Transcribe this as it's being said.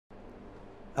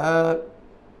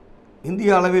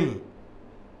இந்திய அளவில்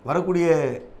வரக்கூடிய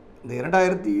இந்த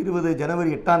 2020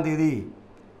 ஜனவரி 8ஆம் தேதி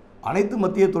அனைத்து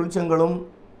மத்திய தொழிற்சங்கங்களும்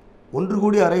ஒன்று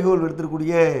கூடி அறைகோல்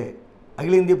விடுத்திருக்கூடிய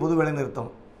அகில இந்திய பொது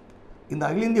வேலைநிறுத்தம். இந்த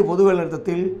அகில இந்திய பொது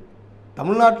வேலைநிறுத்தத்தில்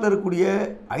தமிழ்நாட்டில் இருக்கக்கூடிய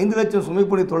 5 லட்சம்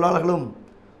சுமைப்பணி தொழிலாளர்களும்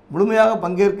முழுமையாக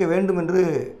பங்கேற்க வேண்டும் என்று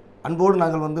அன்போடு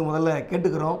நாங்கள் முதல்ல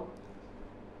கேட்டுக்கிறோம்.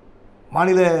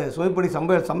 மாநில சுமைப்பணி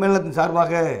சம்மேளனத்தின்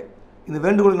சார்பாக இந்த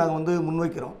வேண்டுகோளை நாங்கள்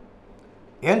முன்வைக்கிறோம்.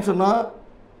 ஏன்னு சொன்னால்,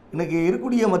 இன்றைக்கி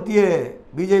இருக்கக்கூடிய மத்திய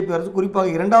பிஜேபி அரசு,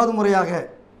 குறிப்பாக 2வது முறையாக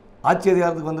ஆட்சி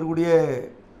அதிகாரத்துக்கு வந்திருக்கக்கூடிய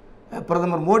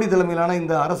பிரதமர் மோடி தலைமையிலான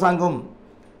இந்த அரசாங்கம்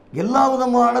எல்லா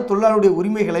விதமான தொழிலாளருடைய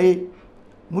உரிமைகளை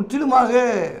முற்றிலுமாக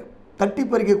தட்டி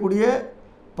பறிக்கக்கூடிய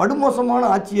படுமோசமான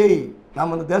ஆட்சியை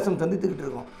நாம் அந்த தேசம் சந்தித்துக்கிட்டு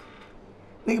இருக்கோம்.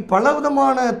 இன்றைக்கி பல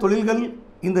விதமான தொழில்கள்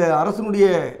இந்த அரசினுடைய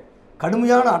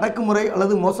கடுமையான அடக்குமுறை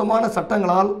அல்லது மோசமான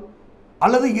சட்டங்களால்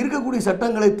அல்லது இருக்கக்கூடிய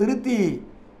சட்டங்களை திருத்தி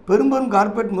பெரும்பெரும்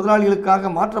கார்ப்பரேட் முதலாளிகளுக்காக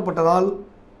மாற்றப்பட்டதால்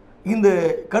இந்த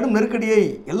கடும் நெருக்கடியை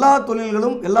எல்லா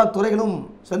தொழில்களும் எல்லா துறைகளும்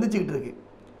சந்திச்சுக்கிட்டு இருக்கு.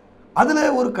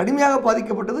 அதில் ஒரு கடுமையாக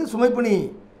பாதிக்கப்பட்டது சுமைப்பணி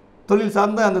தொழில்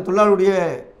சார்ந்த அந்த தொழிலாளருடைய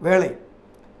வேலை.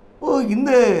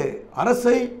 இந்த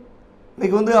அரசை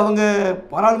இன்றைக்கி அவங்க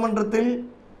பாராளுமன்றத்தில்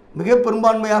மிக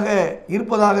பெரும்பான்மையாக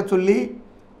இருப்பதாக சொல்லி,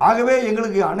 ஆகவே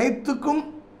எங்களுக்கு அனைத்துக்கும்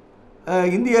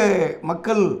இந்திய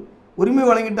மக்கள் உரிமை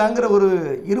வழங்கிட்டாங்கிற ஒரு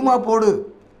இருமாப்போடு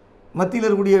மத்தியில்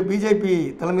இருக்கக்கூடிய பிஜேபி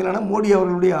தலைமையிலான மோடி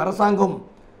அவர்களுடைய அரசாங்கம்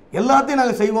எல்லாத்தையும்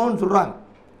நாங்கள் செய்வோம்னு சொல்கிறாங்க.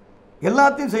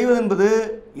 எல்லாத்தையும் செய்வது என்பது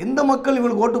எந்த மக்கள்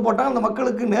இவங்களுக்கு ஓட்டு போட்டால் அந்த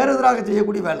மக்களுக்கு நேரெதிராக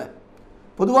செய்யக்கூடிய வேலை.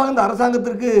 பொதுவாக இந்த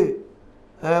அரசாங்கத்திற்கு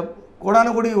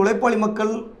கோடான கோடி உழைப்பாளி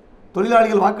மக்கள்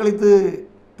தொழிலாளிகள் வாக்களித்து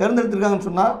தேர்ந்தெடுத்திருக்காங்கன்னு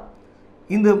சொன்னால்,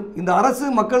 இந்த அரசு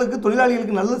மக்களுக்கு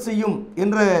தொழிலாளிகளுக்கு நல்லது செய்யும்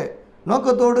என்ற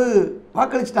நோக்கத்தோடு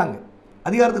வாக்களிச்சிட்டாங்க,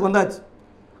 அதிகாரத்துக்கு வந்தாச்சு.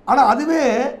 ஆனால் அதுவே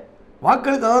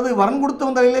வாக்களித்து, அதாவது வரன் கொடுத்த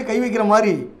வந்தாலே கை வைக்கிற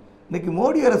மாதிரி இன்றைக்கி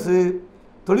மோடி அரசு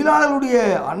தொழிலாளர்களுடைய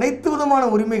அனைத்து விதமான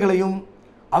உரிமைகளையும்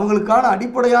அவங்களுக்கான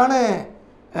அடிப்படையான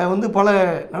பல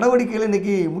நடவடிக்கைகளை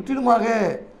இன்றைக்கி முற்றிலுமாக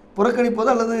புறக்கணிப்பது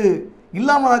அல்லது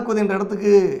இல்லாமலாக்குவது என்ற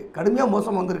இடத்துக்கு கடுமையாக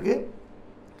மோசம் வந்திருக்கு.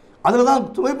 அதில் தான்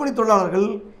சுமைப்பணி தொழிலாளர்கள்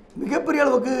மிகப்பெரிய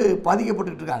அளவுக்கு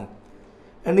பாதிக்கப்பட்டுக்கிட்டு இருக்காங்க.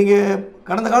 நீங்கள்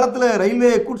கடந்த காலத்தில்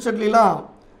ரயில்வே கூட்செட்லாம்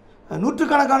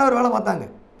நூற்றுக்கணக்கானவர் வேலை பார்த்தாங்க.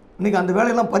 இன்றைக்கி அந்த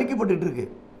வேலையெல்லாம் பறிக்கப்பட்டு இருக்கு.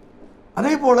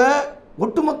 அதே போல்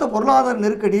ஒட்டுமொத்த பொருளாதார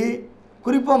நெருக்கடி,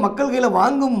 குறிப்பாக மக்கள் கையில்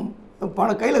வாங்கும்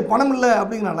கையில் பணம் இல்லை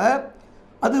அப்படிங்கிறனால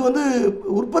அது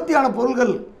உற்பத்தியான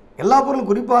பொருள்கள், எல்லா பொருளும்,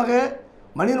 குறிப்பாக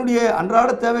மனிதனுடைய அன்றாட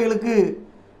தேவைகளுக்கு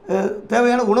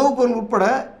தேவையான உணவுப் பொருள் உட்பட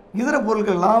இதர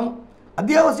பொருட்கள் எல்லாம்,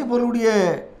 அத்தியாவசிய பொருளுடைய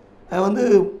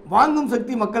வாங்கும்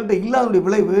சக்தி மக்கள்கிட்ட இல்லாதனுடைய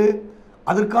விளைவு,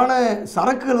 அதற்கான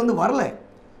சரக்குகள் வரலை.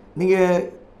 நீங்கள்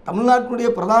தமிழ்நாட்டினுடைய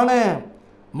பிரதான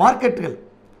மார்க்கெட்டுகள்,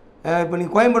 இப்போ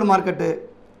நீங்கள் கோயம்பேடு மார்க்கெட்டு,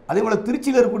 அதே போல்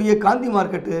திருச்சியில் இருக்கக்கூடிய காந்தி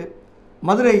மார்க்கெட்டு,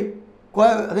 மதுரை,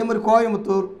 அதே மாதிரி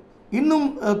கோயம்புத்தூர், இன்னும்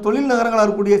தொழில் நகரங்களாக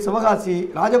இருக்கக்கூடிய சிவகாசி,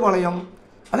 ராஜபாளையம்,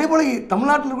 அதே போல்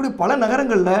தமிழ்நாட்டில் இருக்கக்கூடிய பல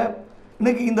நகரங்களில்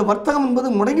இன்றைக்கி இந்த வர்த்தகம் என்பது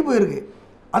முடங்கி போயிருக்கு.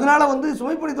 அதனால்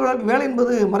சுமைப்பணி தொழிலாளர்கள் வேலை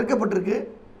என்பது மறுக்கப்பட்டிருக்கு.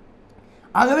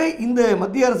 ஆகவே இந்த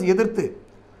மத்திய அரசு எதிர்த்து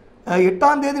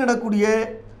 8ஆம் தேதி நடக்கக்கூடிய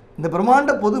இந்த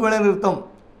பிரம்மாண்ட பொது வேலைநிறுத்தம்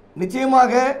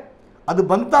நிச்சயமாக அது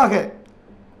பந்தாக,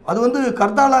 அது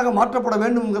கர்த்தாலாக மாற்றப்பட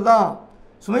வேண்டும்ங்கிறதான்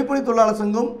சுமைப்பணி தொழிலாளர்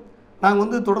சங்கம்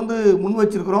நாங்கள் தொடர்ந்து முன்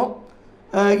வச்சிருக்கிறோம்.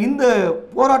 இந்த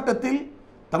போராட்டத்தில்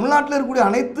தமிழ்நாட்டில் இருக்கக்கூடிய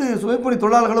அனைத்து சுமைப்பணி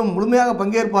தொழிலாளர்களும் முழுமையாக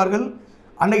பங்கேற்பார்கள்.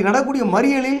 அன்றைக்கு நடக்கக்கூடிய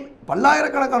மறியலில்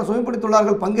பல்லாயிரக்கணக்கான சுமைப்பணி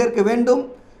தொழிலாளர்கள் பங்கேற்க வேண்டும்.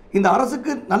 இந்த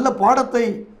அரசுக்கு நல்ல பாடத்தை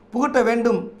புகட்ட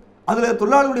வேண்டும். அதில்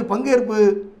தொழிலாளர்களுடைய பங்கேற்பு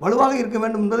வலுவாக இருக்க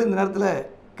வேண்டும் என்பதை இந்த நேரத்தில்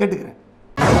கேட்டுக்கிறேன்.